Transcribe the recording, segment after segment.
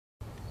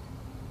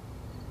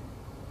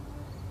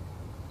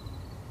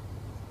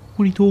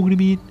What are you talking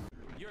about?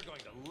 You're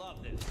going to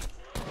love this.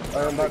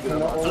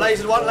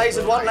 Lasered one,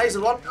 lasered one,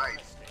 lasered one.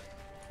 Nice.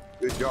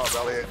 Good job,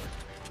 Elliot.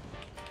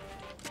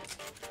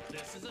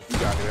 You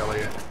got it,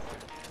 Elliot.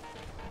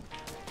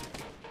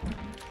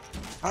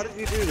 How did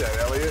you do that,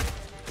 Elliot?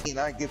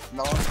 I get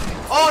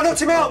Oh, I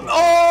knocked him out!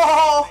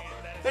 Oh!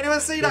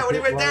 Anyone see that when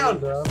he went down?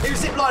 He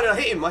was ziplining, I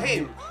hit him,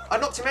 I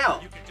knocked him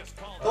out.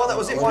 The one that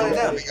was ziplining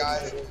down.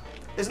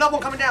 There's another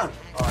one coming down.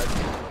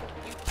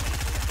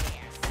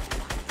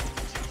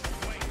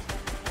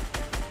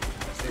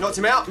 Knocked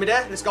him out,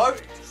 mid-air, let's go.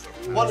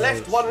 One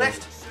left, one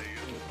left.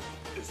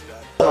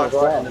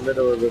 Right in the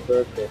middle of the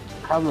circle.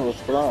 Camera was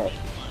flat.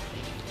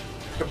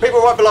 The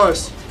people right below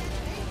us.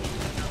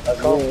 I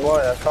can't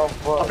fly, I can't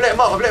fly. I've lit him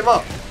up, I've lit him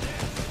up.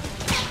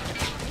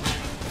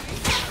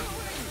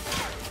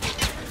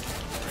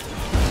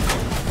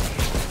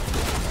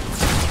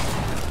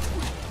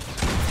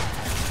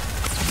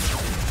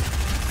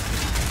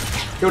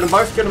 Killed them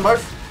both, killed them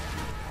both.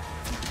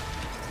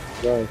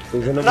 Nice.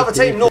 There's Another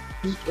team, north.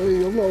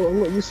 Hey, I'm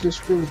not used to the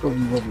screen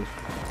problem, brother.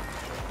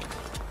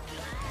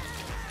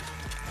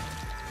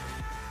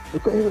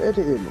 Look at him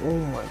editing, oh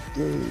my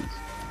days.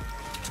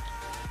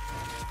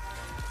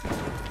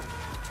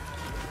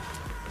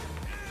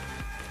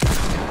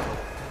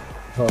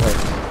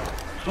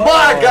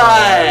 My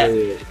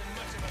guy!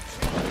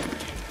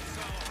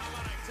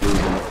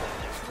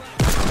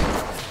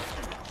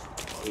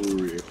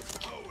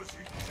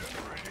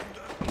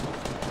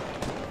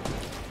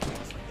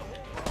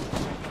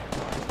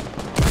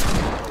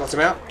 Knocked him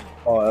out.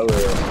 Oh,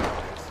 Elliot.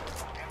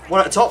 One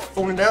at the top,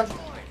 falling down.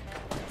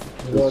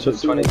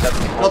 Took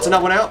 27. Knocked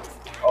another one out.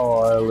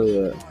 Oh,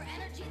 Elliot.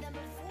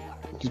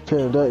 Just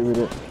playing dirty with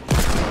it.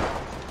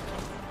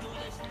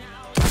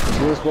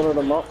 There's one of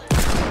them up.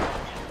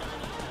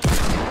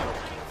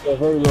 They're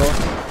very low.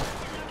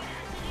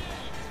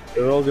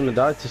 They're all gonna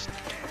die to.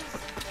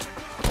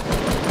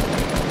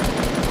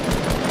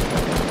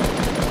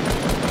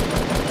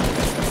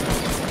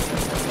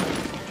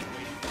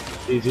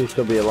 He's used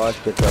to be a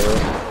life pick,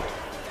 Elliot.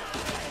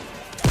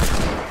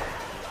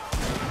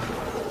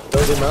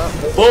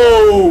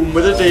 Boom!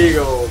 With a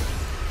deagle.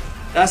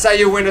 That's how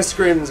you win a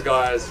scrims,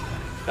 guys.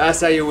 That's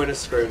how you win a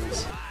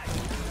scrims.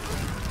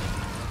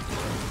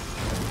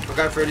 We're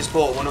going through this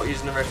portal, we're not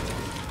using the rift.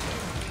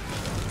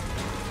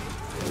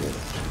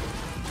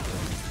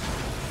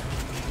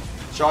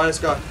 Shy, let's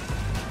go.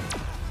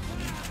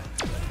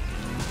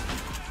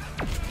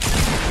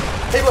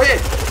 People here!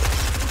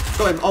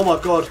 Got him, oh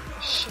my god.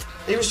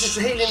 He was just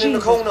healing in the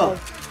corner.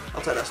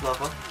 I'll take that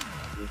sniper.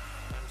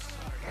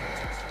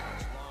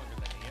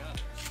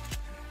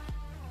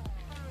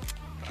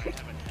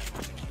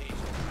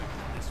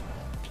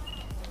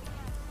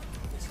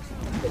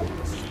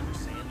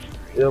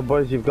 Yo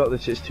boys, you've got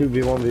this, it's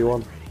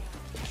 2v1v1. Or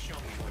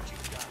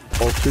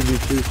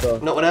 2v2, sir.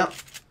 Knock one out.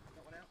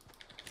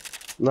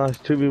 Nice,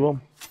 2v1.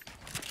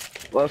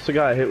 Well, that's the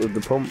guy I hit with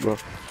the pump, bro.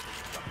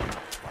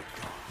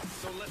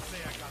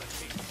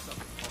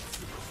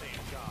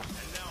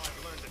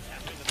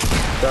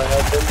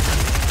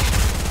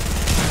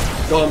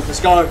 Go on, let's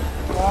go.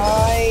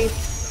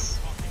 Nice.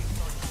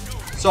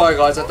 Sorry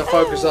guys, I had to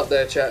focus up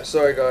there, chat.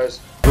 Sorry guys.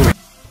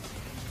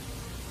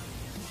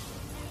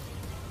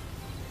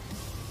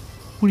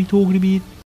 What are you talking about?